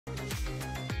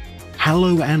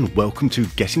Hello and welcome to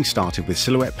Getting Started with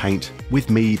Silhouette Paint with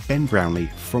me, Ben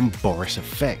Brownlee from Boris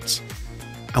Effects.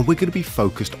 And we're going to be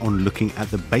focused on looking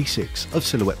at the basics of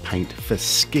silhouette paint for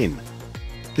skin.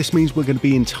 This means we're going to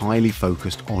be entirely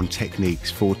focused on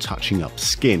techniques for touching up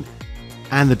skin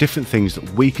and the different things that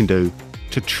we can do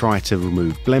to try to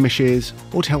remove blemishes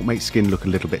or to help make skin look a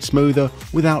little bit smoother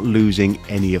without losing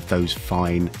any of those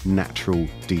fine natural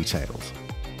details.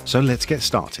 So let's get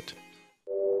started.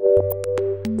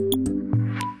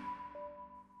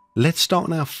 Let's start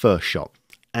on our first shot,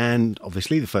 and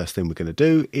obviously the first thing we're going to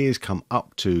do is come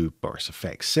up to Boris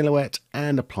Effects Silhouette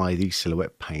and apply the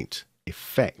Silhouette Paint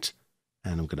effect.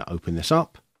 And I'm going to open this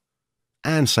up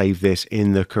and save this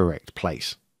in the correct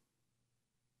place.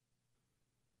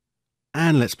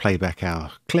 And let's play back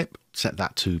our clip, set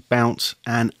that to bounce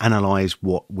and analyze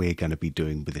what we're going to be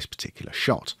doing with this particular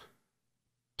shot.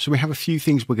 So we have a few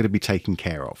things we're going to be taking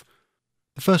care of.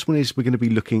 The first one is we're going to be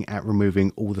looking at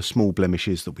removing all the small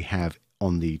blemishes that we have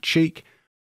on the cheek.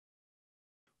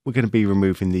 We're going to be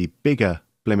removing the bigger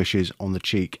blemishes on the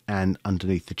cheek and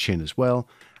underneath the chin as well.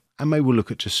 And maybe we'll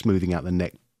look at just smoothing out the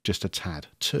neck just a tad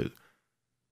too.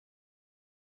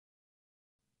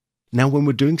 Now, when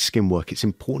we're doing skin work, it's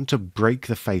important to break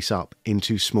the face up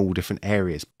into small different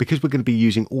areas because we're going to be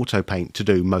using auto paint to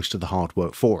do most of the hard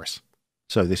work for us.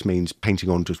 So this means painting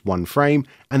on just one frame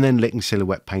and then letting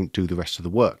Silhouette Paint do the rest of the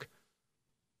work.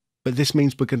 But this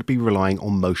means we're going to be relying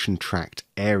on motion tracked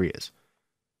areas.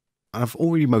 I've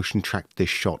already motion tracked this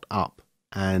shot up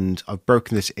and I've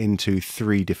broken this into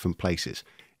 3 different places.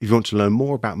 If you want to learn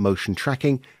more about motion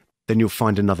tracking, then you'll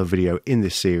find another video in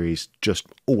this series just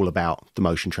all about the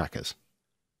motion trackers.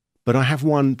 But I have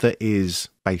one that is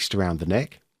based around the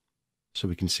neck. So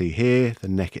we can see here the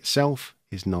neck itself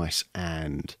is nice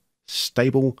and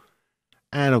stable,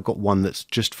 and I've got one that's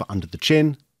just for under the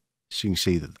chin, so you can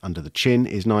see that under the chin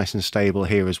is nice and stable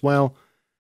here as well,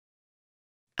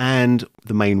 and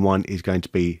the main one is going to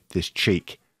be this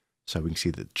cheek, so we can see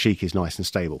that the cheek is nice and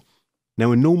stable.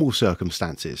 Now, in normal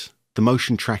circumstances, the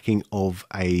motion tracking of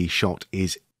a shot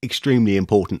is extremely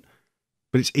important,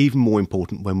 but it's even more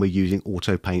important when we're using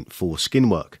auto paint for skin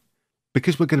work,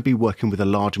 because we're going to be working with a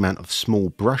large amount of small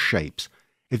brush shapes.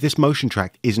 If this motion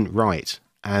track isn't right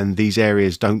and these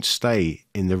areas don't stay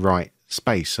in the right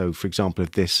space, so for example,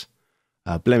 if this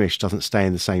blemish doesn't stay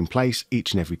in the same place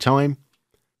each and every time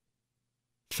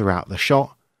throughout the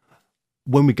shot,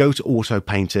 when we go to auto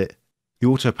paint it, the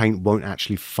auto paint won't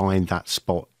actually find that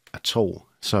spot at all.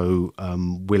 So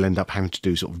we'll end up having to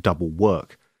do sort of double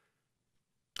work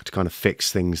to kind of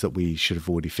fix things that we should have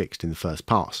already fixed in the first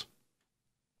pass.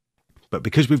 But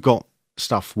because we've got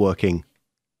stuff working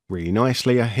really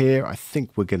nicely here, I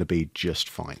think we're going to be just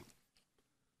fine.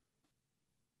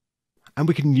 And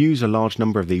we can use a large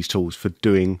number of these tools for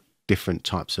doing different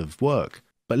types of work.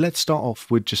 But let's start off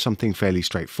with just something fairly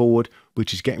straightforward,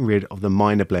 which is getting rid of the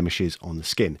minor blemishes on the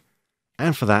skin.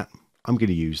 And for that, I'm going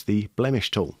to use the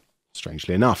blemish tool.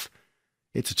 Strangely enough,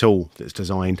 it's a tool that's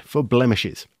designed for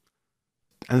blemishes.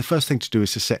 And the first thing to do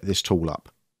is to set this tool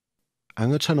up. I'm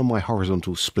going to turn on my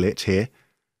horizontal split here.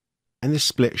 And this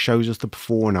split shows us the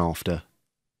before and after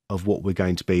of what we're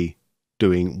going to be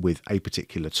doing with a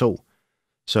particular tool.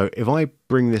 So if I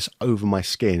bring this over my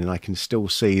skin and I can still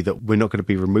see that we're not going to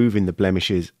be removing the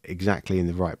blemishes exactly in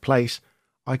the right place,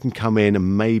 I can come in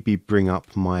and maybe bring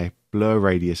up my blur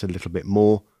radius a little bit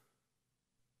more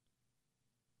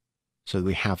so that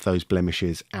we have those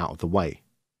blemishes out of the way.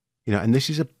 You know, and this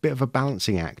is a bit of a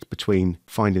balancing act between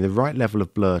finding the right level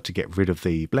of blur to get rid of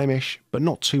the blemish, but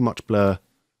not too much blur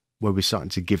where we're starting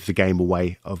to give the game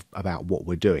away about what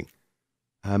we're doing.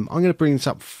 I'm going to bring this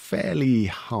up fairly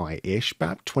high-ish,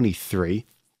 about 23,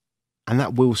 and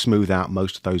that will smooth out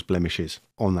most of those blemishes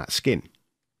on that skin.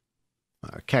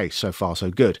 Okay, so far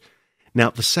so good. Now,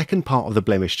 the second part of the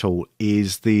blemish tool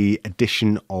is the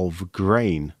addition of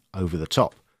grain over the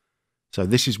top. So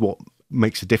this is what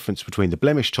makes a difference between the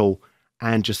blemish tool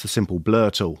and just the simple blur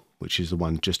tool, which is the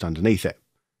one just underneath it.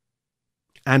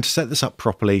 And to set this up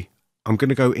properly, I'm going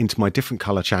to go into my different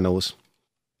color channels,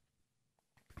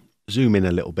 zoom in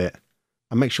a little bit,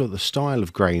 and make sure the style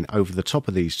of grain over the top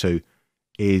of these two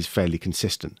is fairly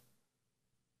consistent.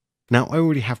 Now, I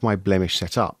already have my blemish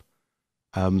set up.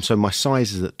 So my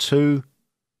size is at 2.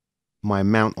 My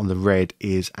amount on the red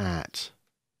is at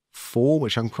 4,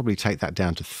 which I can probably take that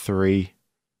down to 3.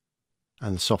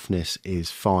 And the softness is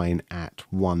fine at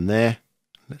 1 there.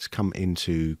 Let's come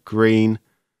into green.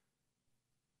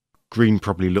 Green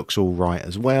probably looks all right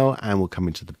as well, and we'll come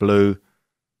into the blue.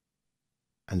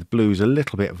 And the blue is a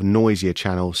little bit of a noisier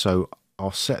channel, so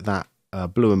I'll set that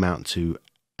blue amount to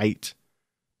 8.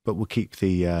 but we'll keep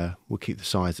the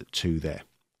size at 2 there.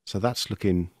 So that's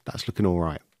looking all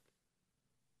right.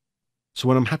 So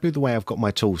when I'm happy with the way I've got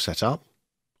my tool set up,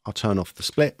 I'll turn off the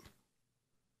split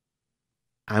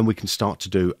and we can start to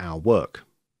do our work.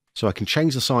 So I can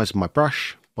change the size of my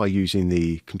brush by using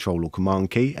the Control or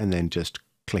Command key and then just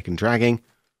click and dragging,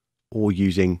 or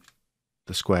using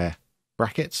the square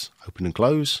brackets, open and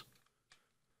close.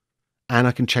 And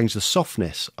I can change the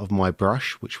softness of my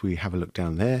brush, which we have a look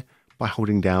down there, by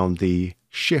holding down the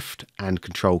Shift and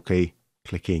Control key,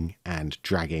 clicking and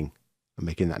dragging and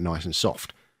making that nice and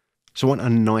soft. So I want a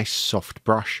nice soft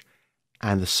brush,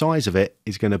 and the size of it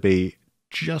is going to be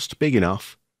just big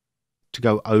enough to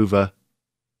go over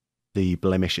the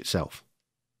blemish itself.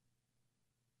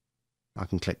 I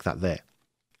can click that there,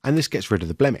 and this gets rid of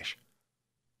the blemish.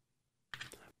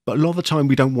 But a lot of the time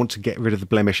we don't want to get rid of the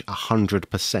blemish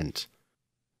 100%.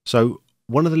 So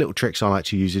one of the little tricks I like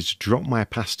to use is to drop my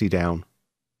opacity down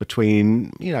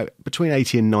between 80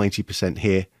 and 90%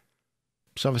 here.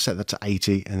 So if I set that to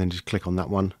 80 and then just click on that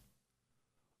one,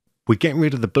 we're getting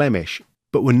rid of the blemish,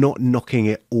 but we're not knocking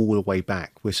it all the way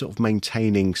back. We're sort of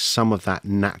maintaining some of that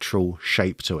natural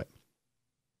shape to it.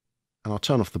 And I'll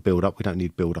turn off the build up. We don't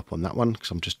need build up on that one because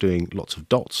I'm just doing lots of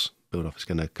dots. Build up is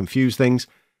going to confuse things.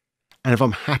 And if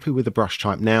I'm happy with the brush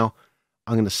type now,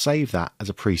 I'm going to save that as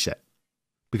a preset.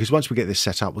 Because once we get this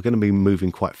set up, we're going to be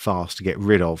moving quite fast to get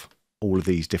rid of all of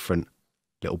these different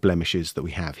little blemishes that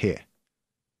we have here.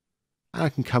 And I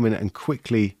can come in and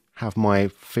quickly have my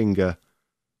finger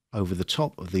over the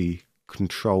top of the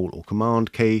Control or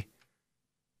Command key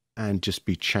and just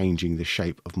be changing the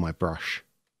shape of my brush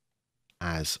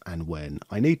as and when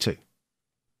I need to.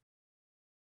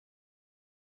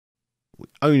 We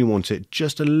only want it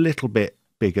just a little bit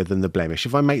bigger than the blemish.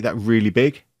 If I make that really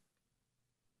big,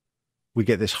 we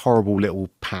get this horrible little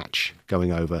patch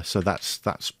going over. So that's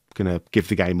going to give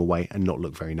the game away and not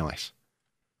look very nice.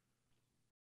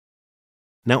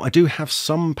 Now I do have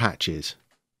some patches,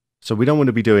 so we don't want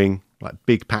to be doing like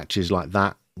big patches like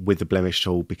that with the blemish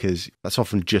tool, because that's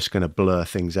often just going to blur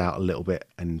things out a little bit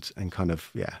and kind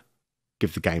of, yeah,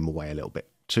 give the game away a little bit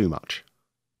too much.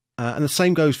 And the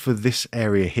same goes for this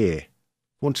area here.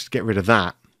 Wanted to get rid of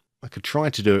that, I could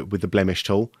try to do it with the blemish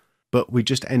tool, but we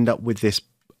just end up with this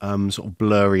sort of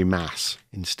blurry mass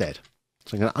instead.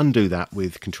 So I'm going to undo that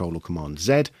with Control or Command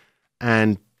Z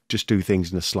and just do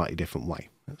things in a slightly different way.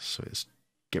 So let's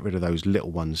get rid of those little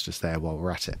ones just there while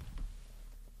we're at it.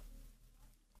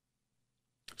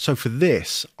 So for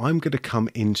this, I'm going to come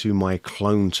into my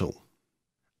clone tool.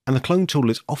 And the clone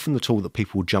tool is often the tool that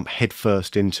people jump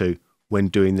headfirst into when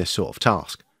doing this sort of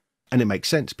task. And it makes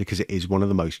sense because it is one of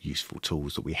the most useful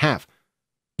tools that we have.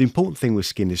 The important thing with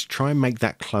skin is to try and make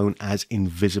that clone as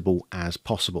invisible as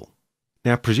possible.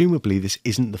 Now, presumably this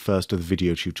isn't the first of the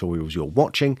video tutorials you're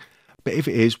watching, but if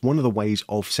it is, one of the ways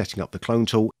of setting up the clone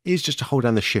tool is just to hold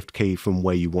down the Shift key from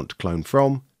where you want to clone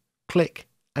from, click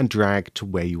and drag to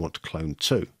where you want to clone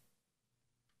to.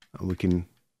 And we can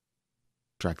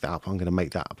drag that up. I'm going to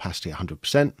make that opacity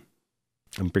 100%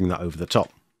 and bring that over the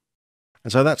top.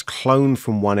 And so that's cloned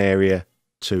from one area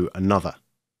to another.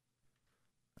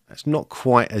 It's not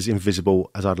quite as invisible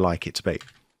as I'd like it to be.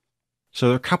 So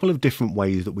there are a couple of different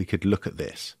ways that we could look at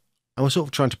this. And we're sort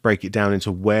of trying to break it down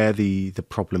into where the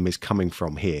problem is coming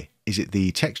from here. Is it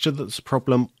the texture that's the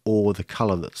problem or the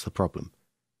color that's the problem?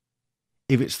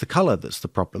 If it's the color that's the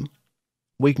problem,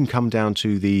 we can come down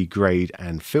to the grade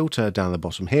and filter down the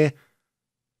bottom here.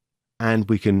 And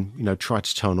we can, try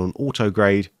to turn on auto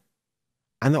grade,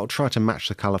 and that'll try to match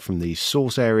the color from the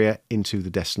source area into the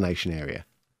destination area.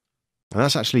 And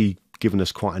that's actually given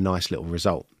us quite a nice little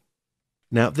result.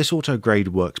 Now, this auto grade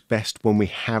works best when we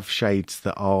have shades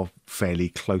that are fairly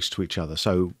close to each other.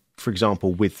 So, for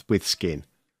example, with skin.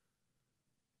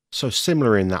 So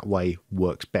similar in that way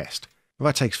works best. If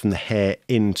I take from the hair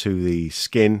into the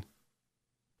skin,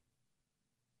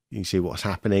 you can see what's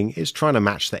happening. It's trying to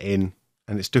match that in,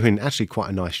 and it's doing actually quite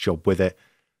a nice job with it.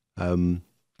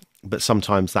 But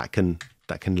sometimes that can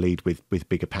lead with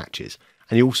bigger patches.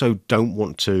 And you also don't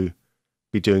want to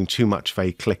be doing too much of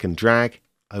a click and drag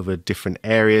over different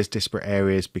areas, disparate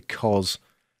areas, because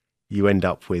you end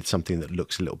up with something that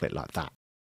looks a little bit like that.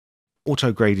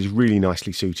 Auto grade is really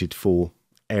nicely suited for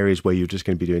areas where you're just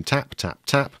going to be doing tap, tap,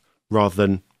 tap, rather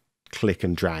than click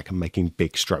and drag and making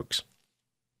big strokes.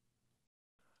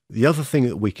 The other thing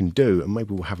that we can do, and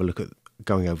maybe we'll have a look at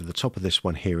going over the top of this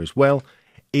one here as well,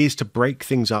 is to break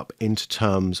things up into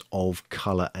terms of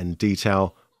color and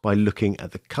detail by looking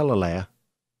at the color layer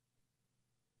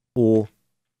or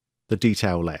the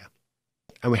detail layer.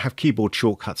 And we have keyboard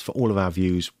shortcuts for all of our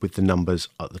views with the numbers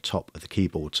at the top of the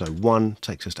keyboard. So 1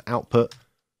 takes us to output,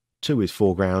 2 is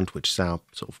foreground, which is our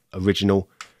sort of original,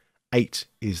 8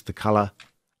 is the color,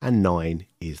 and 9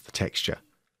 is the texture.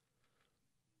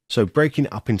 So breaking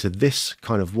it up into this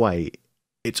kind of way,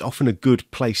 it's often a good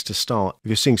place to start if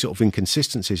you're seeing sort of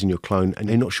inconsistencies in your clone and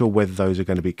you're not sure whether those are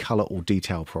going to be color or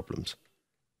detail problems.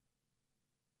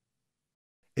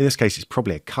 In this case, it's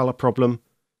probably a color problem.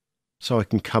 So I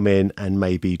can come in and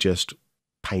maybe just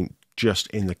paint just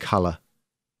in the color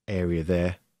area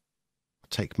there.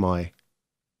 Take my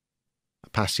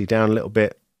opacity down a little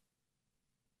bit.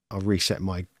 I'll reset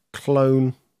my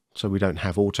clone so we don't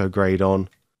have auto grade on.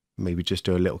 Maybe just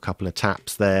do a little couple of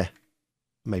taps there.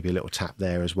 Maybe a little tap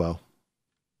there as well.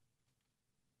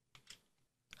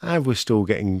 And we're still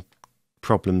getting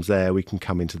problems there. We can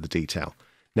come into the detail.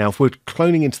 Now, if we're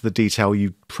cloning into the detail,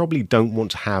 you probably don't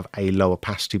want to have a low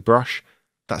opacity brush.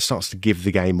 That starts to give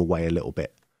the game away a little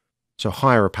bit. So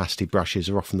higher opacity brushes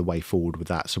are often the way forward with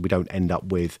that, so we don't end up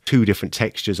with two different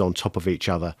textures on top of each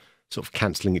other, sort of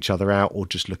cancelling each other out or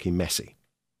just looking messy.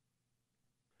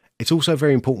 It's also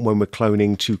very important when we're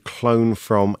cloning to clone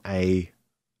from a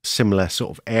similar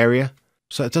sort of area.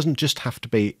 So it doesn't just have to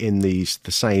be in the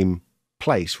same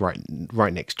place right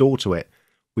next door to it.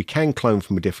 We can clone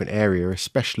from a different area,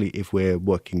 especially if we're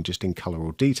working just in color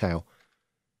or detail.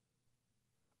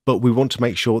 But we want to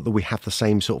make sure that we have the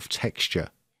same sort of texture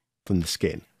from the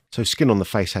skin. So skin on the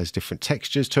face has different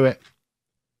textures to it.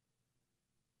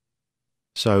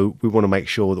 So we want to make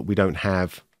sure that we don't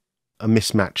have a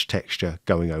mismatched texture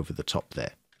going over the top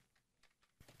there.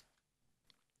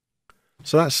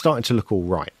 So that's starting to look all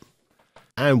right.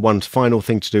 And one final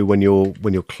thing to do when you're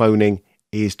cloning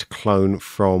is to clone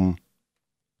from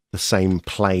the same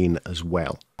plane as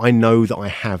well. I know that I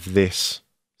have this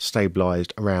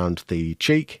stabilized around the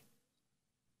cheek,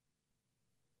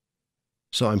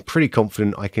 so I'm pretty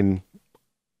confident I can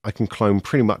clone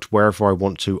pretty much wherever I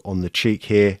want to on the cheek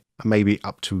here, and maybe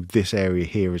up to this area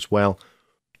here as well.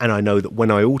 And I know that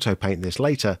when I auto paint this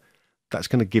later, that's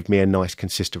going to give me a nice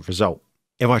consistent result.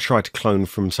 If I try to clone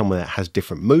from somewhere that has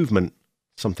different movement,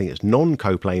 something that's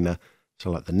non-coplanar, so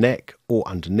like the neck or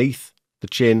underneath the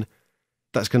chin,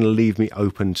 that's going to leave me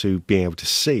open to being able to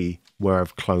see where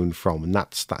I've cloned from, and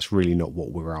that's really not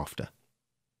what we're after.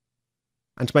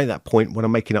 And to make that point, when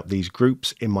I'm making up these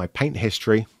groups in my paint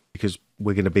history, because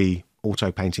we're going to be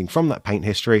auto painting from that paint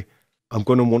history, I'm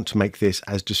going to want to make this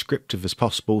as descriptive as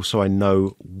possible so I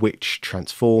know which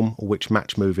transform or which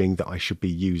match moving that I should be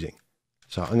using.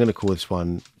 So I'm going to call this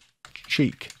one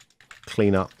cheek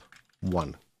cleanup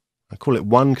 1. I call it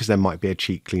 1 because there might be a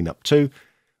cheek cleanup 2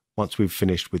 once we've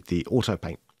finished with the auto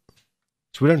paint.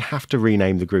 So we don't have to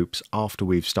rename the groups after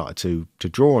we've started to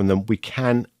draw on them. We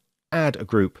can add a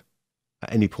group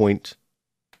at any point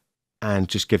and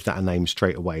just give that a name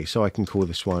straight away. So I can call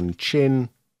this one chin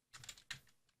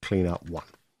cleanup 1.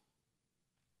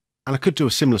 And I could do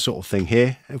a similar sort of thing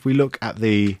here. If we look at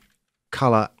the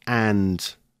color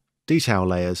and detail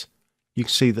layers, you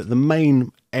can see that the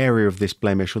main area of this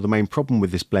blemish, or the main problem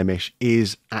with this blemish,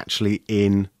 is actually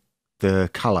in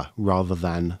the color rather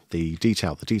than the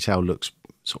detail. The detail looks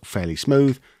sort of fairly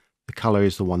smooth. The color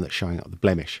is the one that's showing up the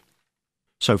blemish.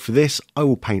 So for this, I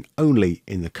will paint only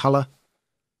in the color,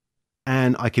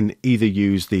 and I can either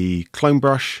use the clone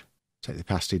brush, take the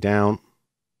opacity down,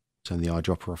 turn the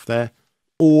eyedropper off there,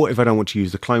 or if I don't want to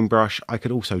use the clone brush, I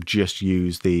could also just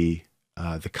use the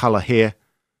color here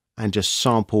and just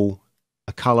sample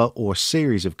a color or a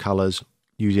series of colors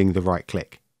using the right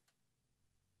click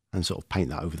and sort of paint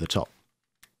that over the top.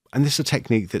 And this is a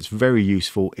technique that's very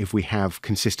useful if we have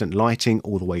consistent lighting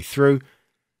all the way through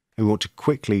and we want to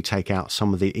quickly take out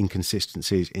some of the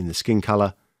inconsistencies in the skin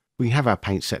color. We can have our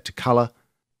paint set to color,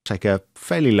 take a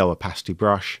fairly low opacity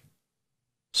brush,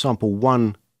 sample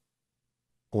one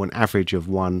or an average of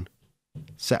one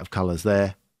set of colors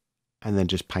there, and then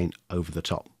just paint over the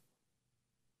top.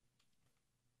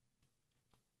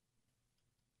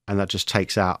 And that just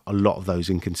takes out a lot of those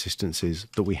inconsistencies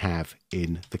that we have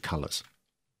in the colors.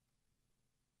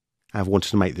 I've wanted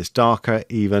to make this darker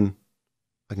even.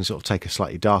 I can sort of take a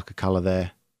slightly darker color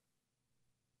there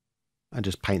and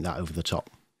just paint that over the top.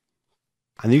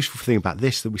 And the useful thing about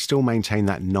this is that we still maintain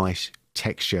that nice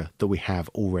texture that we have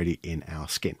already in our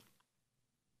skin.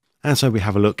 And so we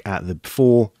have a look at the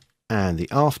before and the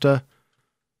after.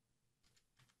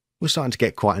 We're starting to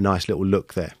get quite a nice little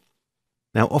look there.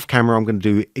 Now off camera, I'm going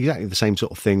to do exactly the same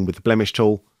sort of thing with the blemish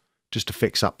tool, just to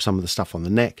fix up some of the stuff on the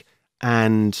neck,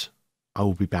 and I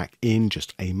will be back in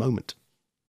just a moment.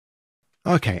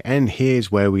 Okay, and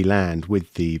here's where we land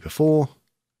with the before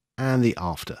and the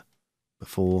after.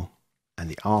 Before and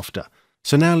the after.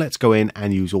 So now let's go in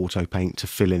and use auto paint to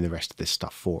fill in the rest of this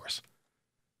stuff for us.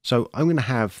 So I'm going to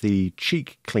have the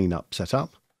cheek cleanup set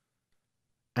up,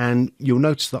 and you'll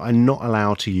notice that I'm not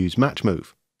allowed to use match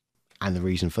move. And the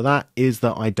reason for that is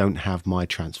that I don't have my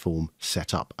transform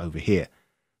set up over here.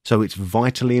 So it's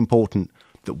vitally important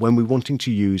that when we're wanting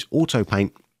to use auto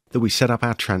paint, that we set up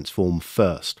our transform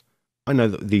first. I know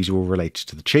that these are all related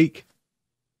to the cheek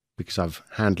because I've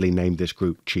handily named this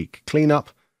group cheek cleanup.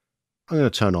 I'm going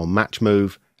to turn on match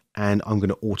move and I'm going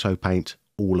to auto paint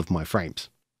all of my frames.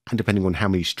 And depending on how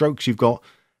many strokes you've got,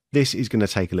 this is going to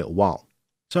take a little while.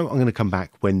 So I'm going to come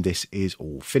back when this is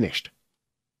all finished.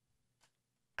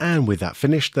 And with that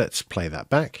finished, let's play that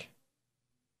back.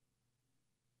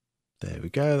 There we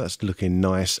go, that's looking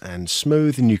nice and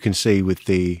smooth, and you can see with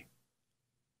the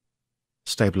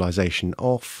stabilization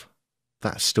off,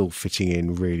 that's still fitting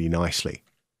in really nicely.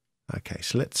 Okay,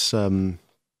 so let's, and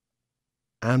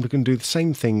we're going to do the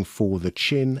same thing for the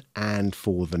chin and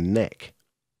for the neck.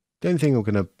 The only thing I'm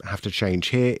going to have to change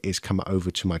here is come over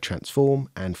to my transform,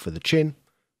 and for the chin,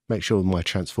 make sure my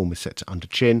transform is set to under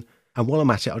chin. And while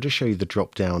I'm at it, I'll just show you the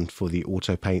drop down for the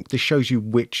auto paint. This shows you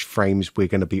which frames we're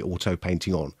going to be auto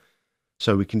painting on.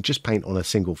 So we can just paint on a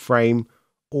single frame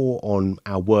or on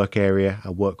our work area,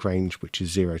 our work range, which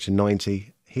is 0 to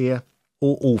 90 here,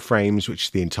 or all frames, which is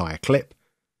the entire clip.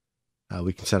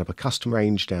 We can set up a custom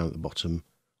range down at the bottom,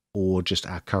 or just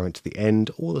our current to the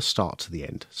end, or the start to the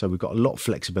end. So we've got a lot of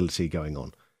flexibility going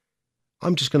on.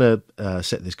 I'm just going to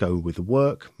set this going with the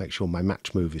work, make sure my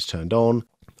match move is turned on.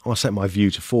 I'll set my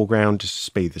view to foreground just to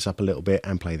speed this up a little bit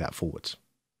and play that forwards.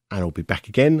 And I'll be back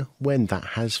again when that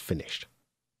has finished.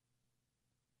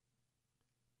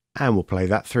 And we'll play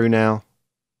that through now.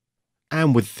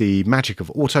 And with the magic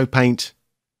of auto paint,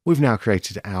 we've now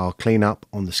created our cleanup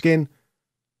on the skin.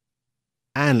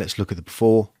 And let's look at the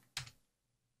before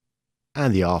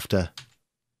and the after,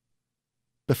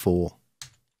 before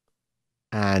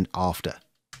and after.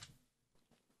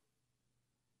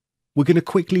 We're going to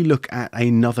quickly look at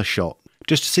another shot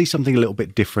just to see something a little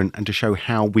bit different and to show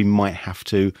how we might have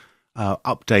to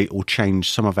update or change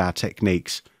some of our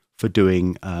techniques for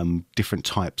doing different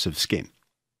types of skin.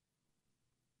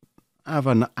 Add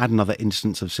another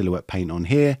instance of Silhouette Paint on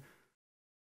here.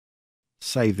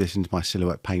 Save this into my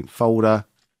Silhouette Paint folder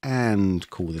and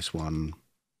call this one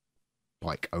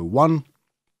Bike 01.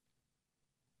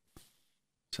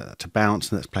 Set that to bounce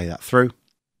and let's play that through.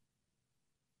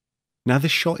 Now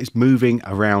this shot is moving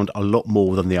around a lot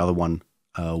more than the other one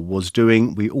was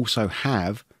doing. We also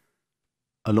have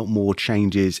a lot more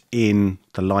changes in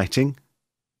the lighting.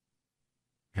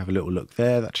 We have a little look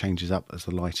there, that changes up as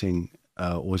the lighting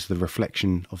or as the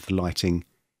reflection of the lighting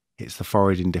hits the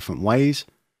forehead in different ways.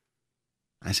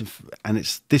 And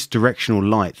it's this directional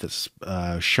light that's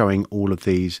showing all of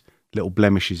these little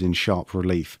blemishes in sharp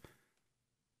relief.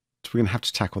 So we're going to have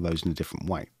to tackle those in a different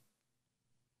way.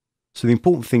 So the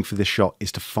important thing for this shot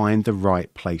is to find the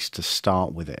right place to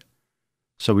start with it.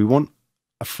 So we want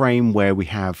a frame where we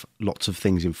have lots of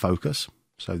things in focus.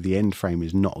 So the end frame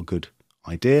is not a good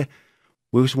idea.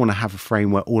 We also want to have a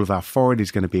frame where all of our forehead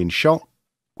is going to be in shot,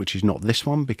 which is not this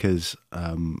one because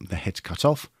the head's cut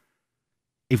off.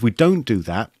 If we don't do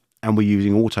that and we're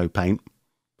using auto paint,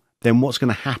 then what's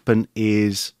going to happen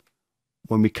is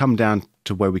when we come down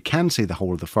to where we can see the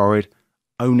whole of the forehead,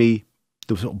 only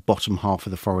the sort of bottom half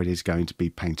of the forehead is going to be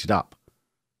painted up.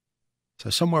 So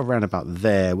somewhere around about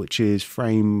there, which is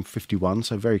frame 51,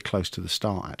 so very close to the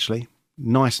start actually.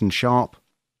 Nice and sharp,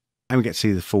 and we get to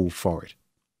see the full forehead.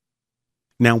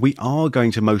 Now we are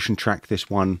going to motion track this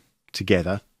one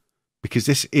together because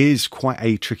this is quite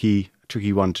a tricky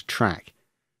one to track.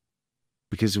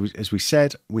 Because as we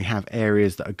said, we have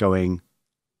areas that are going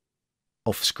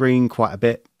off screen quite a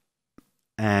bit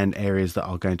and areas that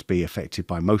are going to be affected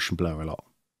by motion blur a lot.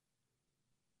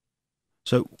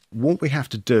 So what we have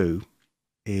to do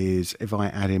is, if I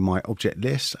add in my object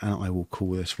list, and I will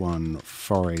call this one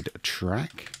forehead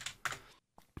track.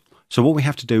 So what we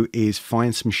have to do is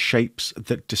find some shapes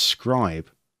that describe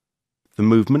the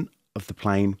movement of the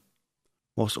plane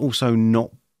whilst also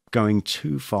not going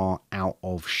too far out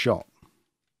of shot.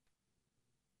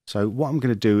 So what I'm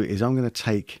going to do is I'm going to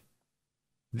take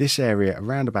this area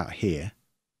around about here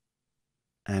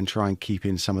and try and keep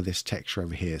in some of this texture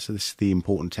over here. So this is the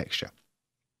important texture.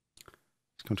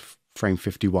 It's going to frame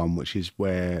 51, which is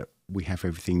where we have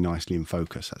everything nicely in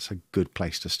focus. That's a good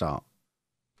place to start.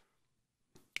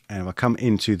 And if I come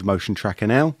into the motion tracker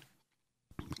now,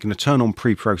 I'm going to turn on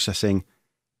pre-processing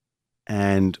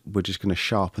and we're just going to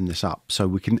sharpen this up so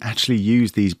we can actually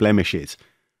use these blemishes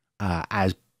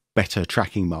as better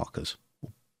tracking markers.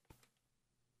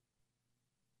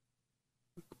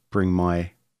 Bring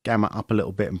my gamma up a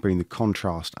little bit and bring the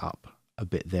contrast up a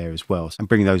bit there as well, and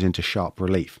bring those into sharp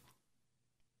relief.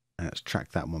 And let's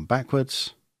track that one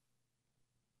backwards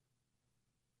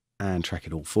and track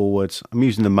it all forwards. I'm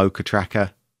using the Mocha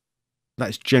tracker.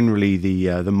 That's generally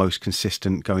the most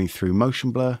consistent going through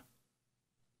motion blur.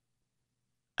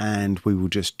 And we will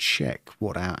just check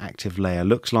what our active layer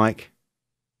looks like.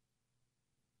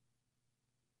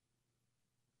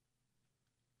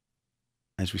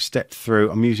 As we step through,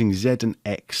 I'm using Z and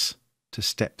X to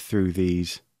step through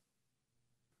these.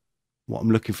 What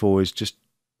I'm looking for is just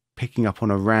picking up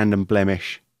on a random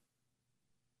blemish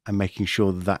and making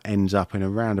sure that that ends up in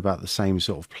around about the same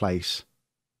sort of place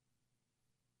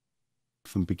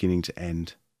from beginning to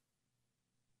end.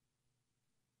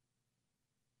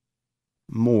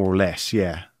 More or less,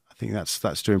 yeah. I think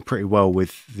that's doing pretty well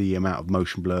with the amount of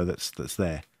motion blur that's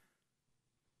there.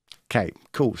 Okay,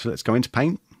 cool. So let's go into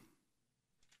Paint.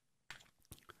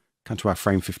 Come to our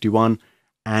frame 51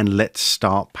 and let's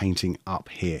start painting up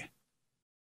here.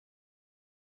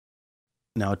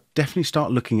 Now, definitely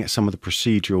start looking at some of the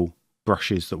procedural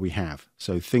brushes that we have.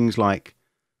 So things like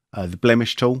the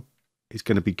blemish tool is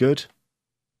going to be good,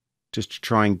 just to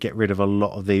try and get rid of a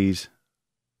lot of these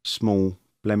small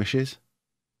blemishes.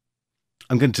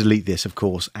 I'm going to delete this, of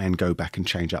course, and go back and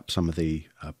change up some of the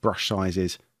brush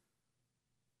sizes.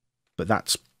 But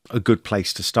that's a good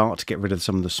place to start to get rid of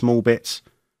some of the small bits.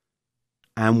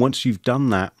 And once you've done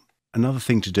that, another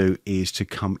thing to do is to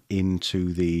come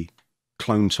into the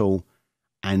clone tool.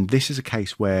 And this is a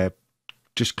case where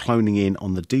just cloning in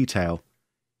on the detail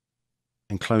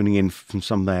and cloning in from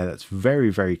somewhere that's very,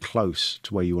 very close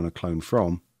to where you want to clone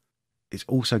from, is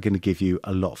also going to give you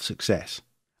a lot of success.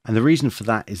 And the reason for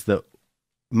that is that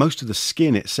most of the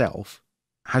skin itself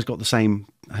has got the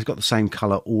same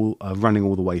color all running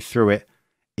all the way through it.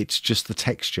 It's just the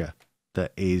texture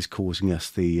that is causing us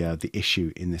the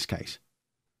issue in this case.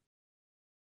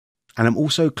 And I'm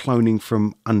also cloning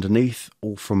from underneath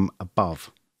or from above.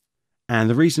 And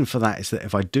the reason for that is that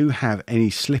if I do have any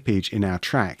slippage in our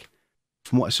track,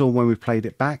 from what I saw when we played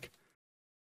it back,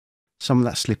 some of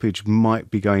that slippage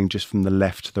might be going just from the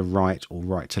left to the right or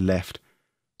right to left.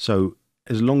 So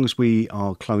as long as we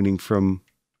are cloning from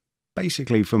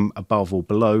basically from above or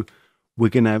below, we're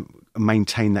going to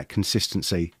maintain that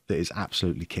consistency that is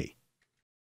absolutely key.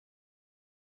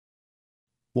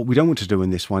 What we don't want to do in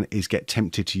this one is get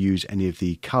tempted to use any of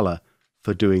the color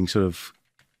for doing sort of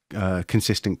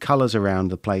consistent colors around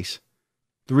the place.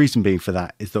 The reason being for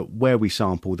that is that where we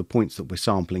sample, the points that we're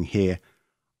sampling here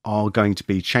are going to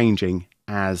be changing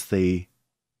as the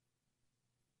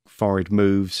forehead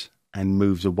moves and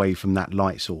moves away from that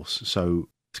light source. So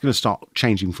it's going to start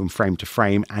changing from frame to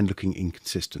frame and looking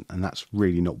inconsistent, and that's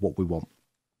really not what we want.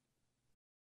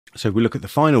 So if we look at the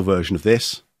final version of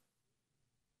this,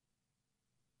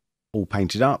 all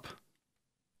painted up,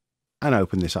 and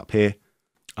open this up here,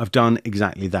 I've done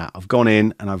exactly that. I've gone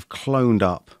in and I've cloned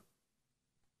up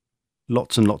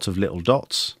lots and lots of little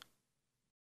dots.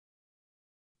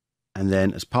 And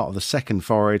then as part of the second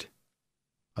forehead,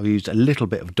 I've used a little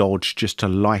bit of dodge just to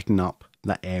lighten up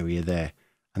that area there.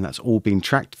 And that's all been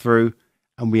tracked through,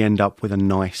 and we end up with a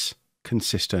nice,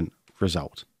 consistent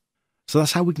result. So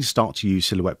that's how we can start to use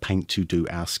Silhouette Paint to do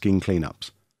our skin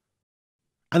cleanups.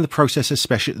 And the process,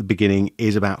 especially at the beginning,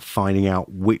 is about finding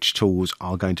out which tools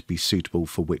are going to be suitable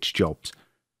for which jobs.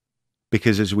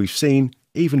 Because as we've seen,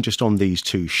 even just on these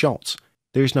two shots,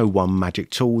 there is no one magic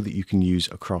tool that you can use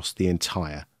across the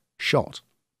entire shot.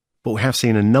 But we have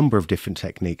seen a number of different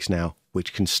techniques now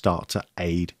which can start to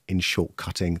aid in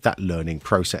shortcutting that learning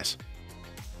process.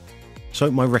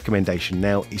 So my recommendation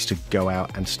now is to go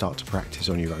out and start to practice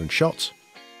on your own shots.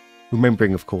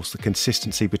 Remembering, of course, the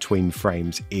consistency between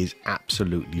frames is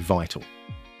absolutely vital.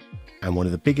 And one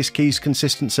of the biggest keys to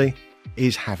consistency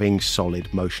is having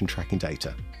solid motion tracking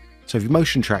data. So if your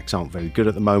motion tracks aren't very good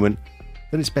at the moment,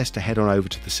 then it's best to head on over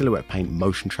to the Silhouette Paint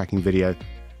motion tracking video,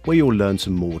 where you'll learn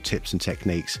some more tips and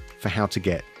techniques for how to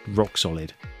get rock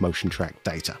solid motion track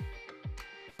data.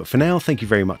 But for now, thank you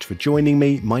very much for joining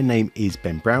me. My name is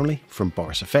Ben Brownlee from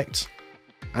Boris Effects,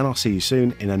 and I'll see you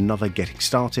soon in another Getting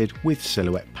Started with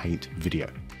Silhouette Paint video.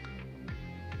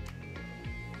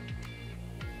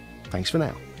 Thanks for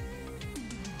now.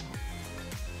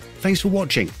 Thanks for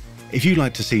watching. If you'd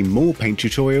like to see more paint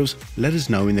tutorials, let us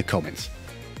know in the comments.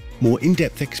 More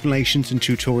in-depth explanations and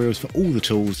tutorials for all the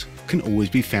tools can always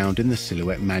be found in the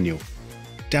Silhouette Manual.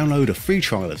 Download a free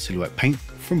trial of Silhouette Paint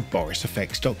from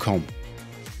borisfx.com.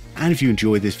 And if you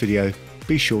enjoyed this video,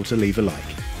 be sure to leave a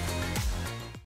like.